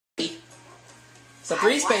So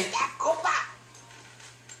 3 space.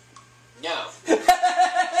 No.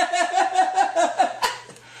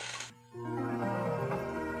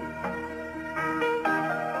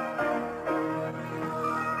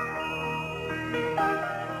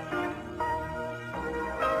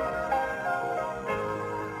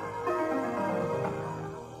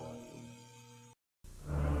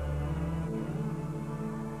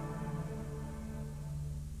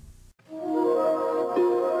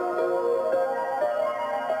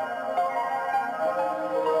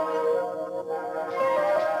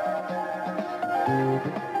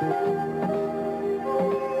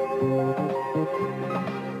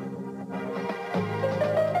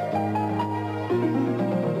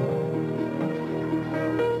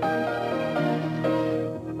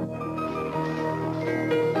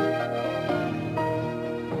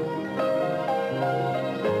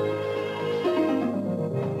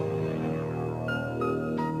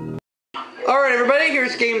 Alright everybody,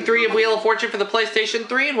 here's game 3 of Wheel of Fortune for the PlayStation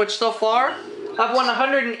 3, in which so far I've won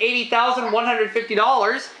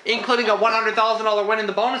 $180,150, including a $100,000 win in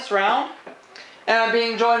the bonus round. And I'm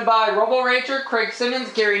being joined by Robo Rager, Craig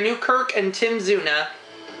Simmons, Gary Newkirk, and Tim Zuna.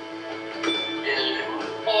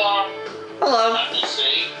 Hello.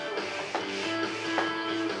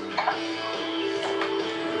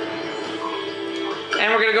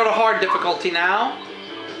 And we're going to go to hard difficulty now.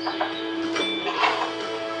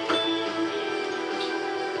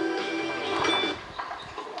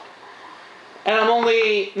 And I'm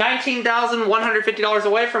only $19,150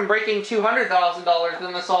 away from breaking $200,000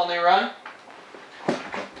 in this all-new run.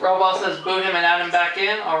 Robo says boot him and add him back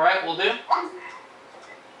in. Alright, we'll do.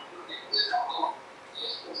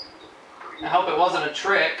 I hope it wasn't a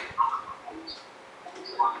trick.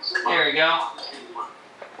 There we go.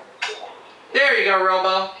 There you go,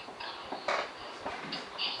 Robo.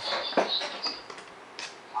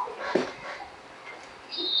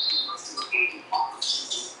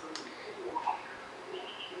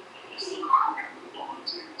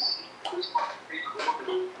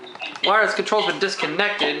 Wireless control's been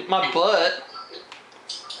disconnected. My butt.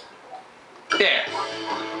 There.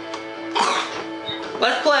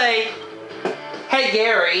 Let's play Hey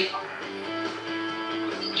Gary.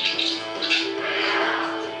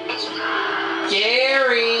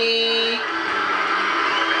 Gary.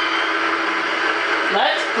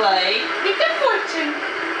 Let's play Wheel of Fortune.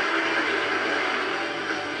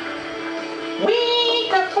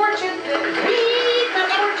 Wheel of Fortune. Wheel of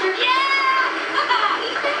Fortune. Yeah!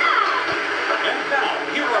 And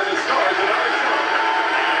now, here are the stars of our show.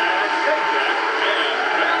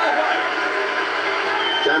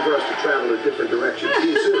 Time for us to travel in different directions.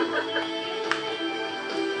 See you soon.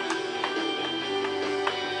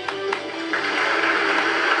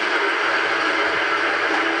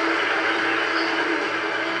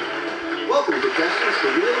 Welcome, contestants, to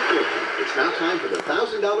Wheel of Fortune. It's now time for the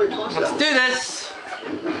 $1,000 toss-up. Let's do this.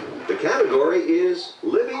 The category is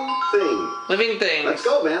Living Things. Living things. Let's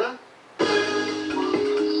go, Vanna.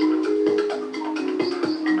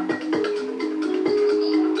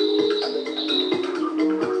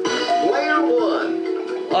 Player 1.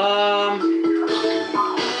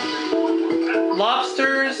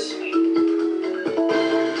 Lobsters.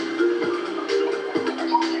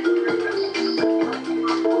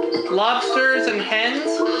 Lobsters and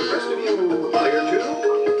hens. Rest of you, player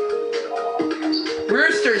 2.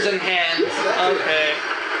 Roosters and hens. Okay.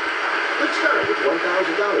 Let's start with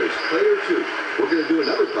 $1,000. Player 2. We're going to do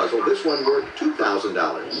another puzzle, this one worth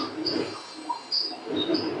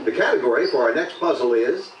 $2,000. The category for our next puzzle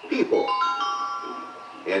is People.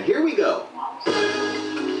 And here we go.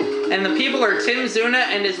 And the people are Tim Zuna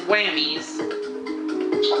and his whammies.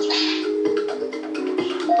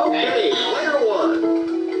 Okay, player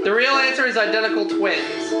 1. The real answer is identical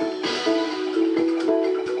twins. Yep,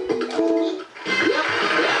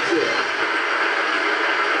 that's it.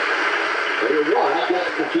 Player 1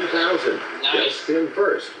 gets the $2,000. Nice. Let's spin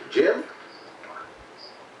first. Jim?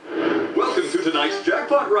 Welcome to tonight's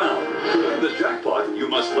jackpot round. To win the jackpot, you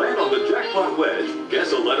must land on the jackpot wedge,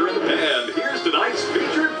 guess a letter, and here's tonight's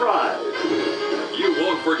featured prize. You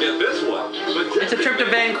won't forget this one. It's a trip to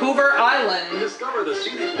Vancouver Island. Discover the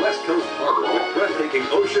scenic West Coast harbor with breathtaking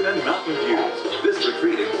ocean and mountain views. This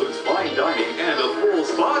retreat includes fine dining and a full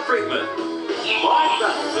spa treatment.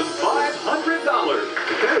 $5,500.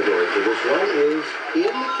 The category for this one is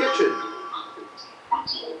In the Kitchen.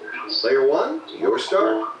 Player 1, your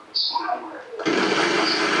start. Keep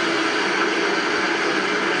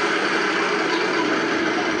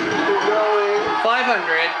going.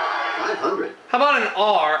 500. 500. How about an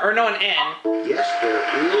R? Or no, an N. Yes, there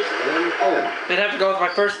is an N. They'd have to go with my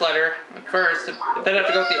first letter. first. Then I have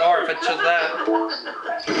to go with the R if it shows that.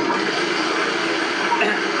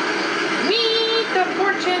 Meet the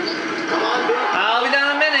fortune. Come on, Bill. I'll be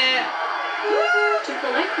down in a minute. To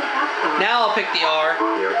collect the half bar. Now I'll pick the R.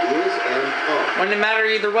 There is an R. Wouldn't matter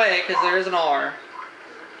either way because there is an R.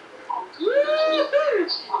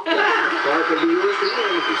 Car can be yours to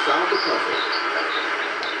win if you solve the puzzle.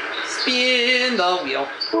 Spin the wheel.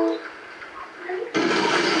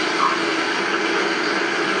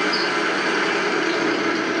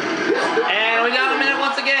 And we got a minute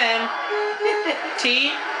once again.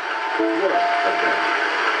 T. What of them?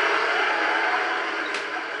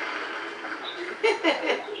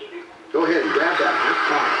 Go ahead and grab that half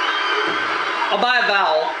bar. I'll buy a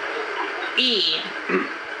vowel. E.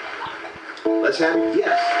 Let's have it.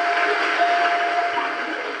 Yes.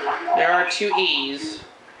 There are 2 E's.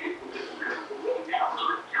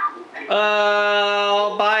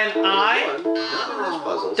 I'll buy an I. Not in this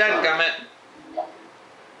puzzle. Dadgummit.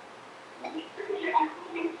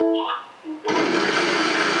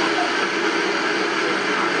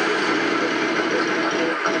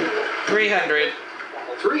 $300.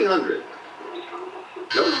 300.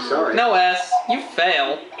 Nope, sorry. No S. You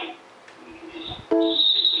fail.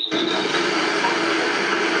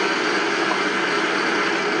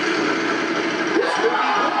 This could be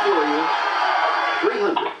good for you.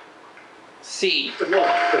 300. C. Look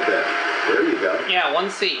at that. There you go. Yeah, 1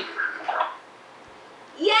 C.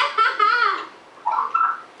 Yeah!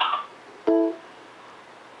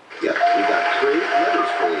 Yep, we got 3 letters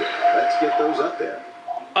for you. Let's get those up there.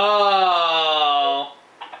 Oh.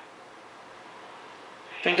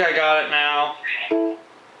 Think I got it now.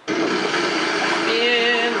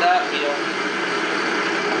 In that wheel.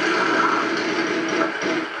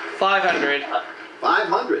 500.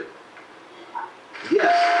 500.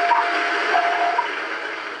 Yes.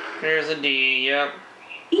 Here's a D, yep.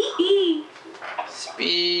 Hee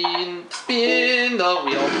Spin the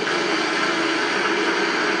wheel.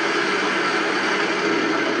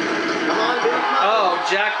 Come on, big money. Oh,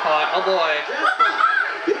 jackpot. Oh boy.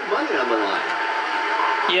 Jackpot. Big money on the line.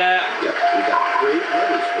 Yeah. Yep, we got 3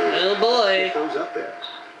 letters for you. Oh boy. Get those up there.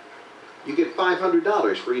 You get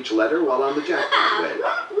 $500 for each letter while on the jackpot wedge.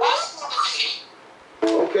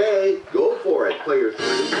 Okay, go for it, player 3.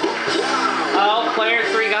 Wow. Oh, player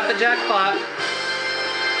 3 got the jackpot.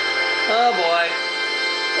 Oh boy.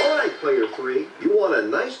 All right, player 3, you won a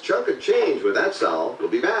nice chunk of change with that solve. We'll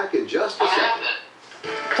be back in just a second.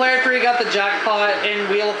 Player 3 got the jackpot in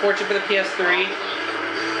Wheel of Fortune for the PS3.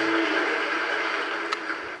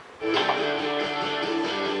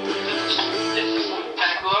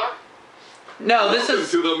 No, this Welcome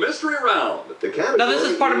is to the mystery round. The category No, this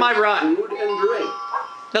is part of my run. Food and drink.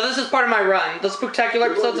 No, this is part of my run. The spectacular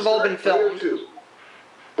You're going episodes to have all been start, player filmed. 2.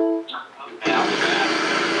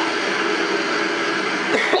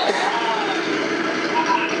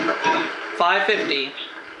 $5.50.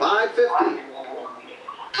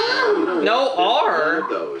 $5.50. No R.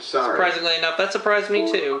 Those. Sorry. Surprisingly enough, that surprised me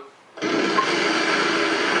too.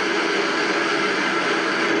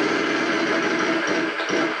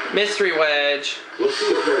 Mystery wedge. We'll see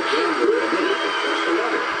if you're a gambler in a minute, but first a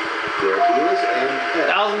letter. There is an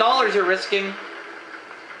F. $1,000 you're risking.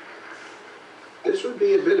 This would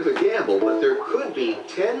be a bit of a gamble, but there could be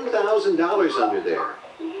 $10,000 under there.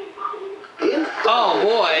 Oh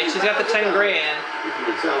boy, she's got the 10 grand. If you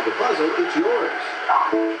can solve the puzzle, it's yours.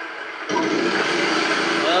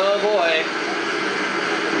 Oh boy.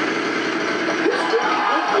 This could be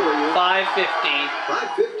good for you. $5.50.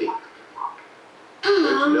 $5.50.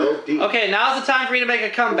 There's no D. Okay, now's the time for me to make a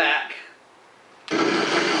comeback.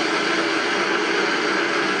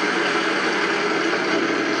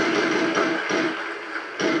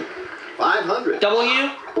 $500. W?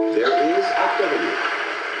 There is a W.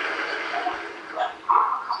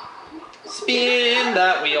 Spin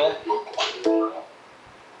that wheel. This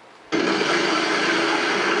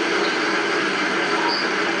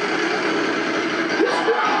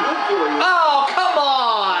could be good for you. Oh, come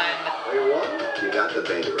on! Player 1, you got the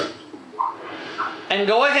bankrupt. And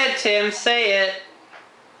go ahead, Tim, say it.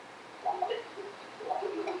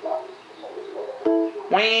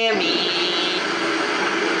 Whammy.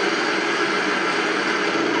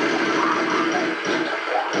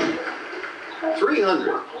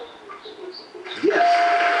 $300. Yes.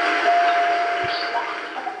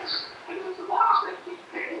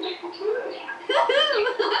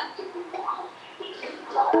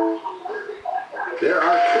 There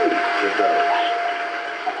are 2 of those.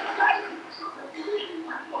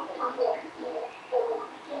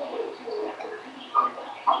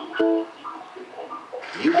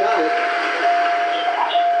 You got it.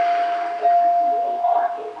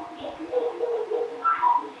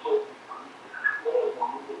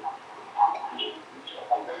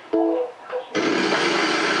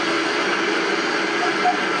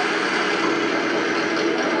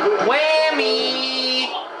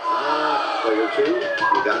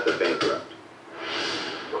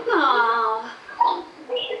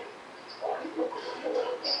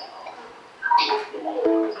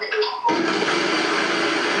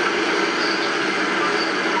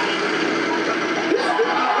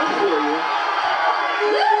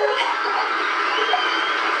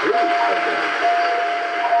 of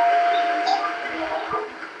them.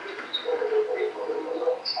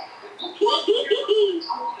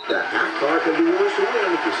 The half car can be yours to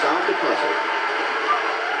win if you solve the puzzle.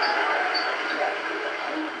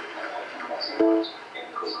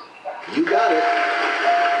 You got it.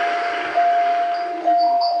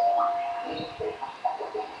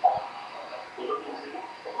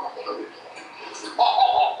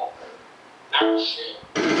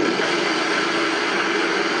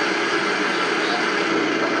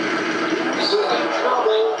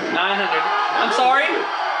 Trouble. 900. I'm sorry.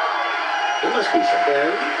 There must be some.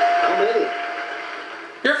 And how many?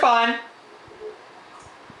 You're fine.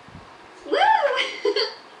 Woo!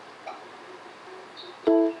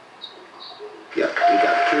 Yep, we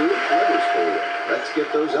got 2 letters for you. Let's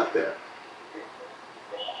get those up there.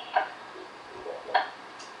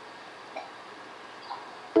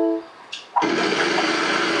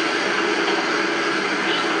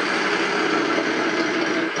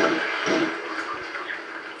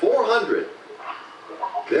 $400.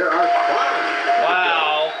 There are 5.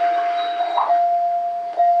 Wow.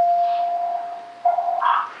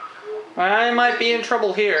 I might be in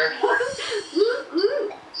trouble here.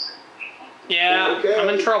 Yeah, Okay, I'm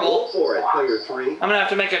in go trouble. for it, player 3. I'm gonna have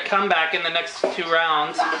to make a comeback in the next 2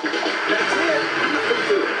 rounds. That's it. You can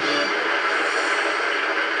do it.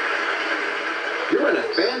 You're in a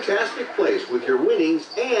fantastic place with your winnings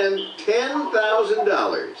and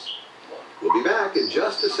 $10,000. We'll be back in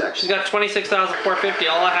just a She's second. got 26,450.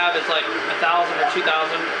 All I have is like 1,000 or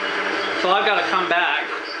 2,000. So I've got to come back.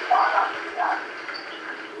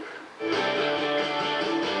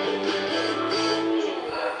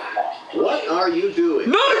 What are you doing?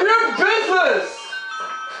 None of your business!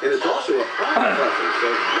 And it's also a prime puzzle,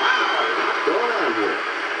 so wow, what's going on here?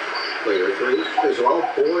 Player 3 is all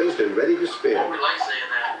poised and ready to spin. We like saying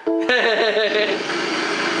that.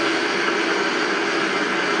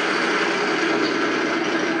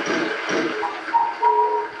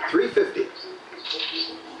 $350.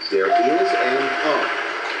 There is an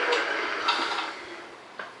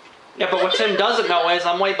Yeah, but what Tim doesn't know is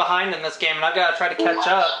I'm way behind in this game and I've got to try to catch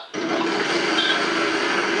up.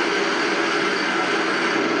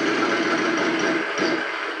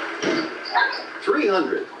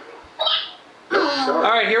 $300. No, sorry.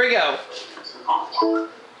 Alright, here we go.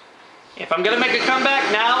 If I'm going to make a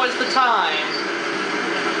comeback, now is the time.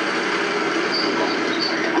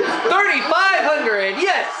 3,500,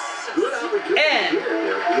 yes! Good opportunity And- here.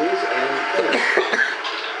 There is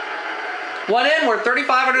an One in, we're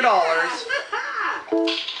 $3,500.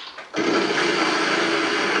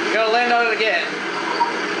 Gotta land on it again.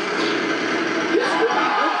 This could be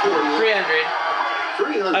good for you. 300.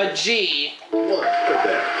 300. A G. One for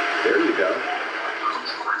that. There you go.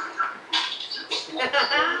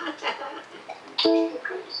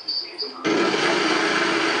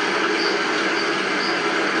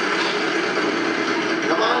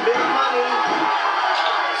 Come on, big money.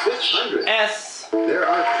 600. S. There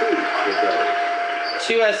are 2 of those.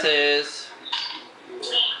 2 S's.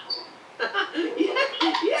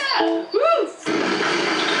 Yeah! Woo!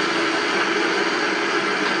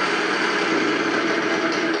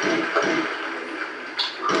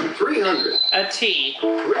 300. A T. 3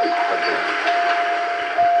 of them.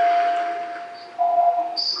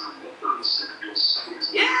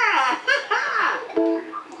 Yeah!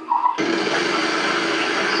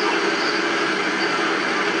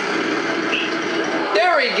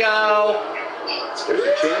 There we go. There's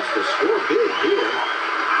a chance to score big here.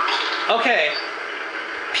 Okay.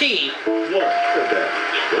 P. 1 for that.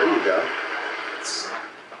 There you go.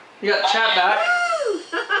 You got chat back.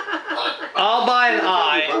 I'll buy an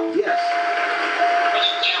I. Yes.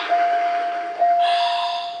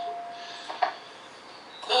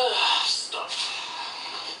 Stuff.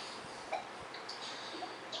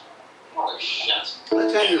 Oh, shit.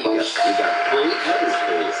 Let's have your guess. We got 3 letters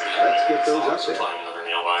for you. Let's get those up there. Find another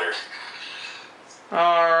nail biter.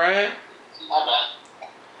 Alright. I bet.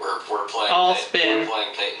 We're playing. I'll Peyton. spin. We're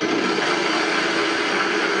playing Peyton.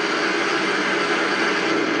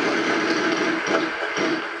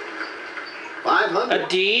 $500. A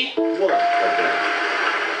D. 1 of them.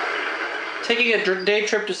 Taking a day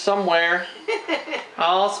trip to somewhere.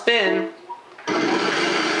 I'll spin.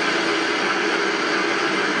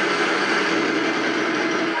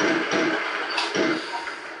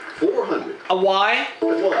 $400. A Y.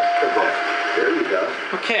 1 of them. There you go.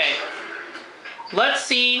 Okay. Let's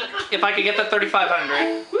see if I can get the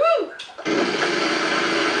 3,500. Woo!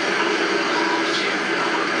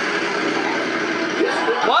 This could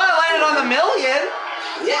be- Well, I landed on the million.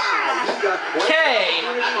 Wow, you got quite K.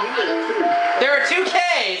 an opportunity here, too. There are 2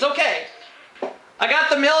 Ks. Okay. I got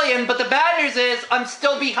the million, but the bad news is I'm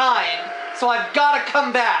still behind, so I've got to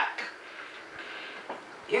come back.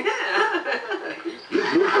 Yeah.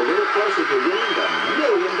 You've moved a little closer to winning the $1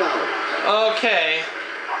 million. Okay.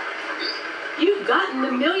 You've gotten the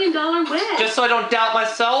 $1 million wedge. Just so I don't doubt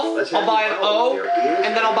myself, I'll buy an O,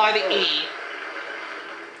 and then I'll buy the E.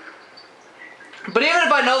 But even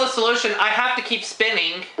if I know the solution, I have to keep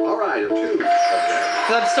spinning. All right, 2 of them.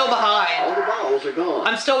 Because I'm still All behind. the balls are gone.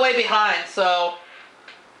 I'm still way behind, so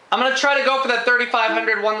I'm going to try to go for that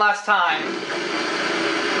 3,500 one last time.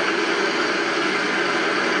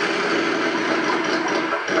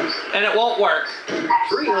 And it won't work.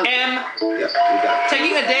 300. M, Yep, we got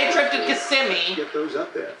taking a day trip to Kissimmee. Get those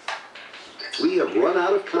up there. We have run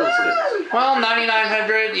out of consonants. Well,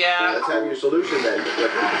 9,900, yeah. Let's have your solution then. Got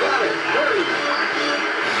it. Hurry.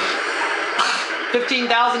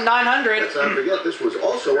 15,900. Let's not forget this was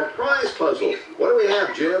also a prize puzzle. What do we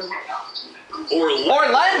have, Jim?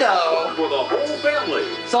 Orlando. For the whole family.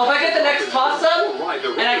 So if I get the next toss-up,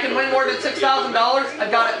 and I can win more than $6,000,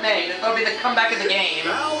 I've got it made. It'll be the comeback of the game.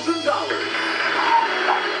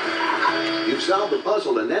 $1,000. You've solved the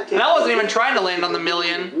puzzle, and that takes... And I wasn't even trying to land on the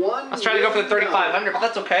million. I was trying to go for the 3,500, but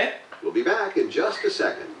that's okay. We'll be back in just a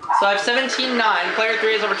second. So I have 17,900. Player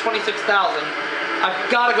 3 is over 26,000. I've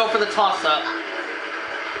got to go for the toss-up.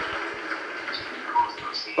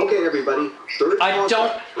 Okay, everybody. Third I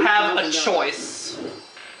toss-up, don't have a $3,000. choice.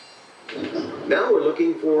 Now we're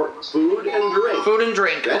looking for food and drink. Food and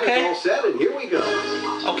drink, That is okay? all set, and here we go.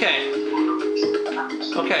 Okay.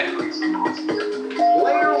 Okay.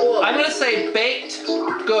 Player 1. I'm gonna say baked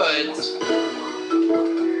goods.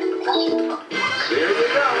 There you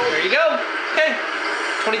go. There you go. Okay.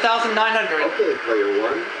 20,900. Okay, player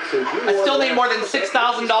 1. Since you I won still the need more last than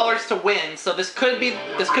toss-up, $6,000 to win, so this could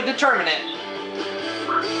determine it.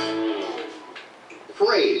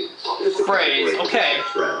 Phrase. is the Phrase, category for okay. the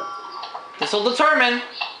next round. This will determine.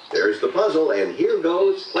 There's the puzzle, and here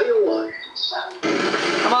goes player 1.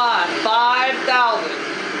 Come on, 5,000.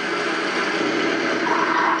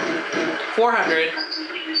 400.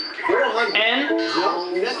 400. N? No,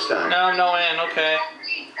 next time. No, no N, okay.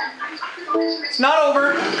 It's not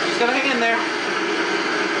over. Just gotta hang in there.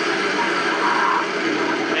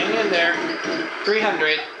 Hang in there.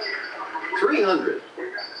 300. 300.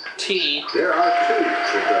 T. There are 2 of those.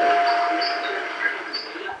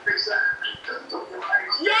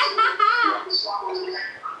 Yeah.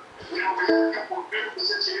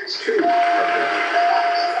 2 of them.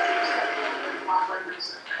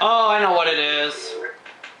 Oh, I know what it is.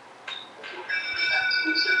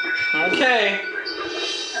 Okay.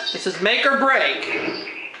 This is make or break.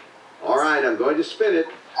 All right, I'm going to spin it.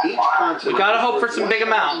 Each consonant. We gotta hope for some big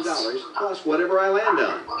amounts. $1,000 plus whatever I land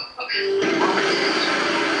on.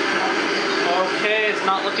 Okay, it's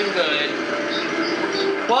not looking good.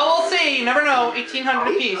 Well, we'll see. You never know.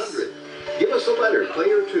 1,800 apiece. 800. Give us a letter,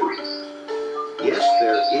 player 2. Yes,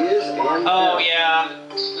 there is and Oh, there. yeah.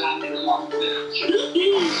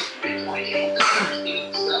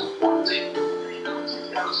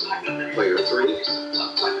 Player 3.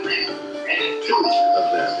 2 of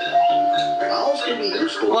them. Vowels can be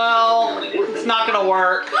useful. Well, it's not gonna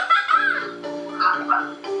work.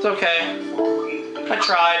 It's okay. I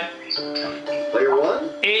tried. Player 1.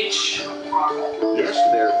 H. Yes,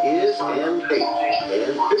 there is and H.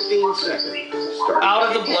 And 15 seconds. Start. Out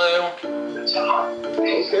of the blue.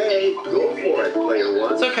 Okay, go for it, player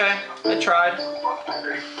 1. It's okay. I tried. Got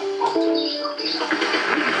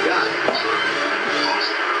it.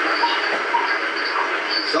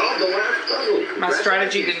 Solve the last puzzle. My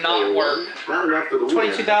strategy did not Player work. 1. Not enough for the win.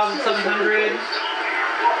 22,700.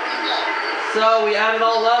 So we add it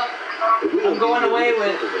all up. I'm going away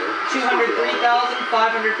with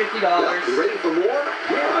 $203,550. Well, you ready for more?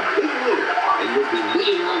 You're a big winner, and you'll be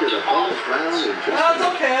moving on to the bonus round in just No, it's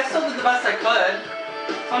okay. I still did the best I could.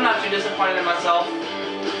 So I'm not too disappointed in myself.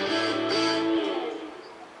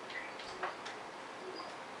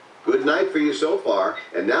 Good night for you so far,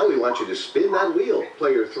 and now we want you to spin that wheel,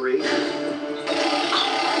 player 3.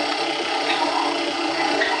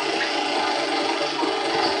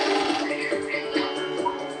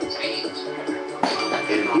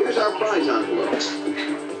 And here's our prize envelope.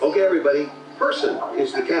 Okay, everybody, person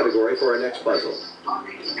is the category for our next puzzle.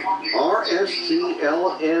 R-S-T-L-N-E.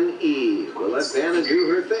 We'll let Vanna do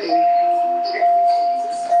her thing.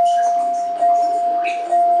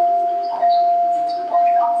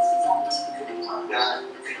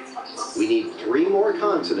 We need 3 more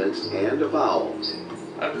consonants and a vowel.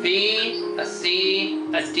 A V, a C,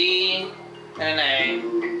 a D, and an A.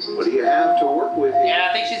 What do you have to work with here? Yeah,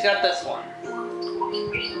 I think she's got this one.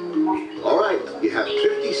 All right, you have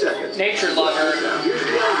 50 seconds. Nature lover. Now, here's the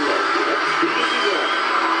envelope. Let's begin.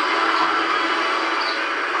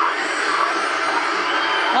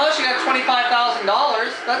 Oh, she got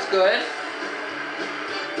 $25,000. That's good.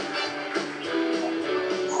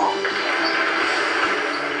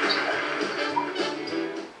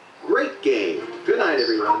 Great game. Good night,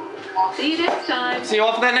 everyone. See you next time. See you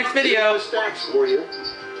all for that next video. Here's the stacks for you.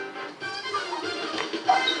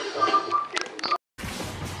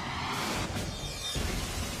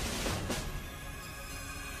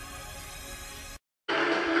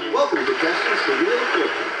 Welcome to Contestants for Wheel of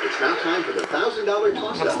Fortune. It's now time for the $1,000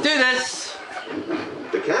 toss-up. Let's do this.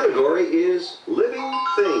 The category is Living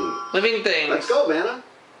Things. Living things. Let's go, Vanna.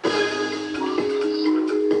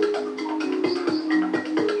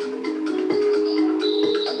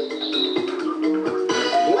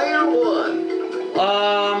 Player one.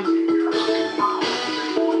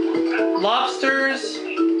 Lobsters.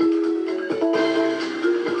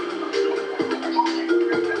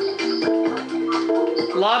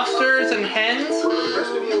 Lobsters and hens. The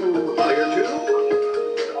rest of you, player two.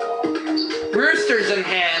 Roosters and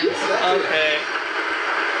hens. Okay.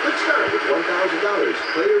 Let's start with $1,000.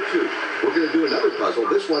 Player two. We're going to do another puzzle.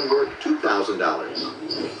 This one worth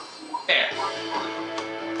 $2,000. There.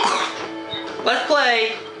 Let's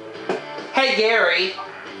play. Hey Gary.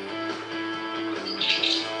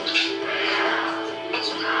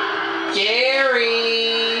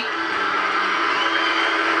 Gary.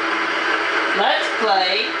 Let's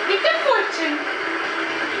play Wheel of Fortune.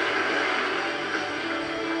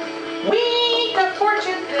 Wheel of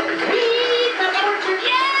Fortune. Wheel of Fortune.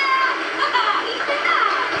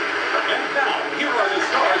 And now, here are the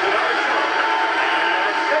stars of our show.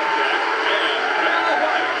 Vanna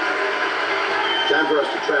White. Time for us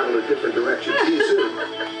to travel a different direction. See you soon.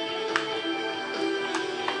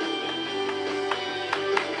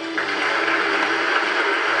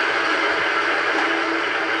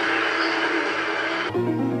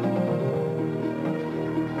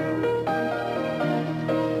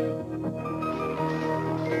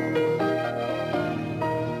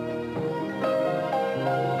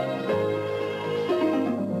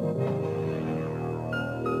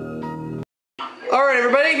 Alright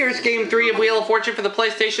everybody, here's game 3 of Wheel of Fortune for the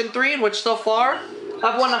PlayStation 3, in which so far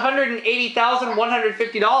I've won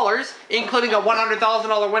 $180,150, including a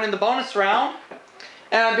 $100,000 win in the bonus round.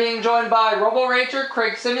 And I'm being joined by Robo Ranger,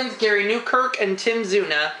 Craig Simmons, Gary Newkirk, and Tim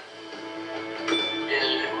Zuna.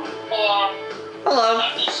 Hello.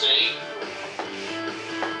 Let me see.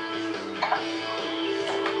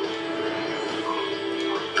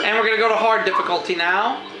 And we're going to go to hard difficulty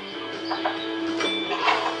now.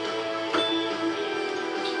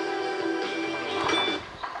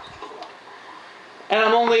 And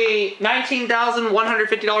I'm only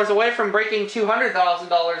 $19,150 away from breaking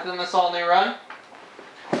 $200,000 in this all-new run.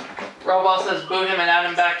 Robo says boot him and add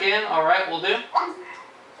him back in. Alright, we'll do.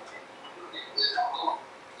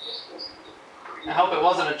 I hope it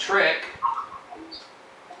wasn't a trick.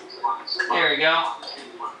 There we go.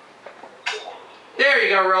 There you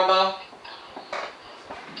go, Robo.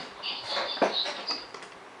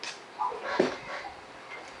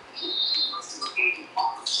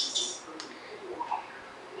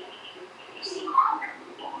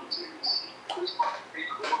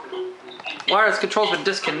 Wireless control's been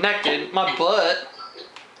disconnected. My butt.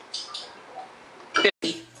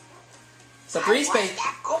 50. It's a 3 space.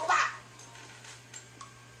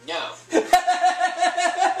 No.